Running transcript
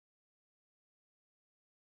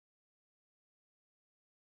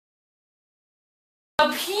A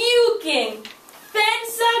puking,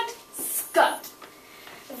 fan-sucked scut.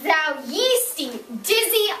 Thou yeasty,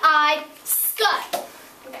 dizzy-eyed scut.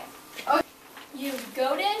 Okay. Oh. You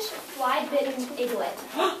goatish, fly-bitten iglet.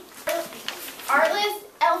 Artless,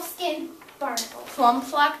 elf-skin barnacle.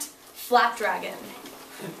 Plum-plucked flapdragon.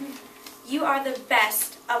 You are the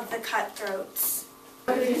best of the cutthroats.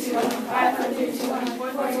 We'll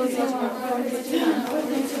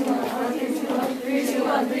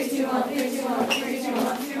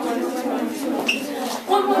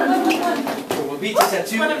beat a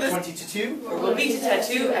tattoo at 20 to 2. Or we'll beat a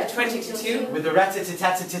tattoo at 20 to 2. With a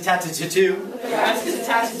rat-a-tat-a-tat-a-tat-a-tat-a-tat-a-tat-a-tat. With a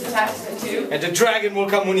rat-a-tat-a-tat-a-tat-a-tat-a-tat-a-tat. And a dragon will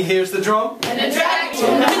come when he hears the drum. And a dragon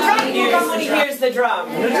will come when he hears the drum.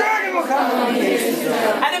 And a dragon will come when he hears the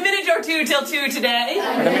drum. At a minute or two till 2 today.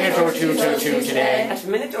 At a minute or two till 2 today. At a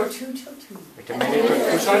minute or 2 till 2. At a minute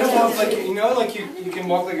or 2. Try to walk like, you know, like you can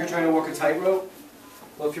walk like you're trying to walk a tightrope?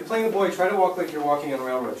 Well, if you're playing a boy, try to walk like you're walking on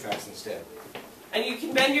railroad tracks instead. And you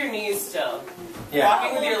can bend your knees still. Yeah.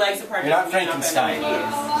 Walking with your legs apart. You're not doesn't mean Frankenstein. bending your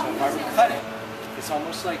knees. So if I were to cut it, it's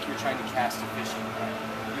almost like you're trying to cast a fishing rod.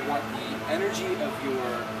 You want the energy of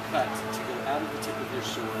your cut to go out of the tip of your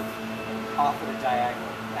sword, off at a diagonal,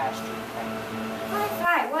 past your opponent.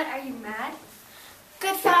 Why, what, are you mad?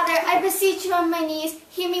 Good father, I beseech you on my knees,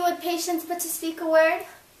 hear me with patience but to speak a word.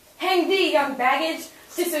 Hang thee, young baggage,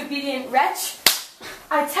 disobedient wretch.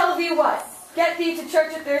 I tell thee what, get thee to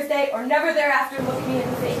church at Thursday, or never thereafter look me in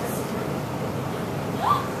the face.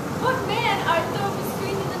 What man art thou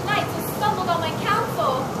between in the night so stumbled on my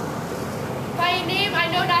counsel? By your name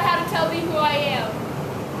I know not how to tell thee who I am.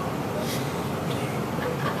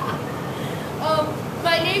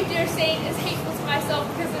 My name, dear saint, is hateful to myself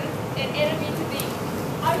because it is an enemy to thee.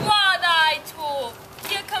 Law thy tool!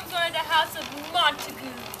 Here comes one of the house of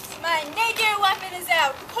Montagues. My nadir weapon is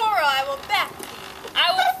out. Cora, I will back thee.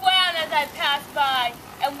 I will frown as I pass by,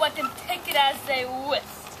 and let them take it as they wist.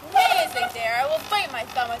 Nay, as they dare, I will bite my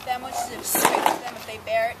thumb at them, which is straight to them if they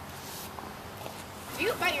bear it. Do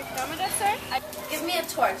you bite your thumb at us, sir? Give me a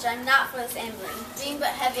torch. I'm not for this ambling. Being but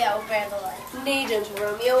heavy, I will bear the light. Nay, gentle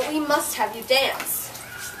Romeo, we must have you dance.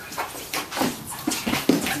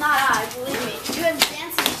 Not I, believe me. You have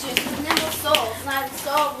dancing shoes with nimble soles, and I have the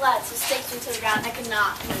soul of lead, so stakes me to the ground. I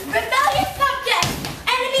cannot move. Rebellious subjects,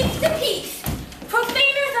 enemies to peace,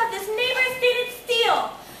 profaners of this neighbor's stated steel,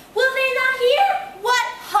 will they not hear? What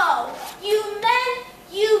ho! You men,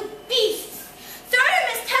 you beasts! Throw your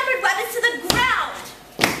mistempered weapons to the ground!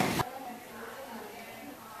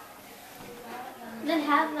 Then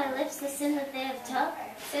have my lips the sin that they have took?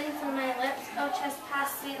 Sin from my lips, O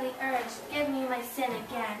trespass sweetly urged, give me my sin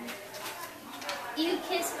again. You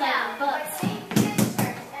kissed by the book.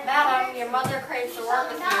 Madam, your mother craves to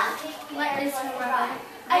work with you. What is her mother?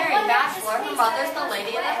 Married bachelor, her mother's the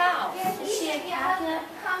lady of the house. Is she a Catholic?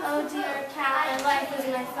 Oh dear cat, my life is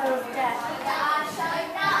my foe's death.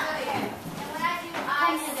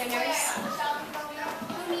 Come hither, nurse.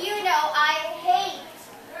 Whom you know I hate.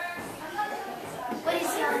 What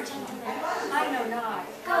is yon gentleman? I know not.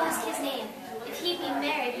 Go ask his name. If he be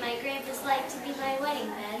married, my grave is like to be my wedding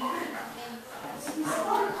bed.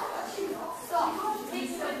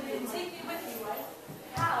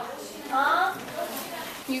 Huh?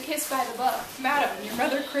 You kissed by the book. Madam, your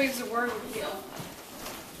mother craves a word with you.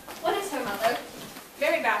 What is her mother?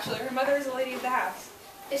 Married bachelor, her mother is a lady of the house.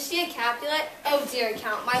 Is she a Capulet? Oh dear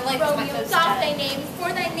Count, my life is my Romeo, foe's stop death. thy name,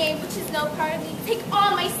 for thy name, which is no part of thee, take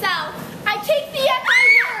all myself. I take thee at thy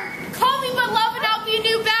word. Call me beloved, and I'll be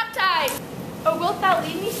anew baptized. Or wilt thou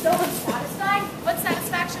leave me so unsatisfied? What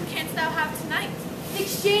satisfaction canst thou have tonight? The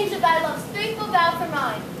exchange of thy love's faithful vow for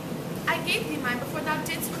mine. I gave thee mine before thou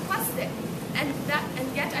didst request it, and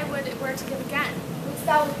yet I would it were to give again. Wouldst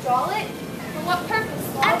thou withdraw it? For what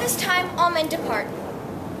purpose, love? At this time, all men depart.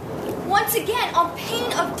 Once again, on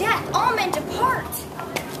pain of death, all men depart.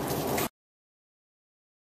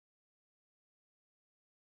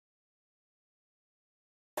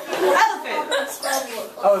 Elephant!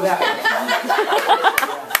 Oh, that.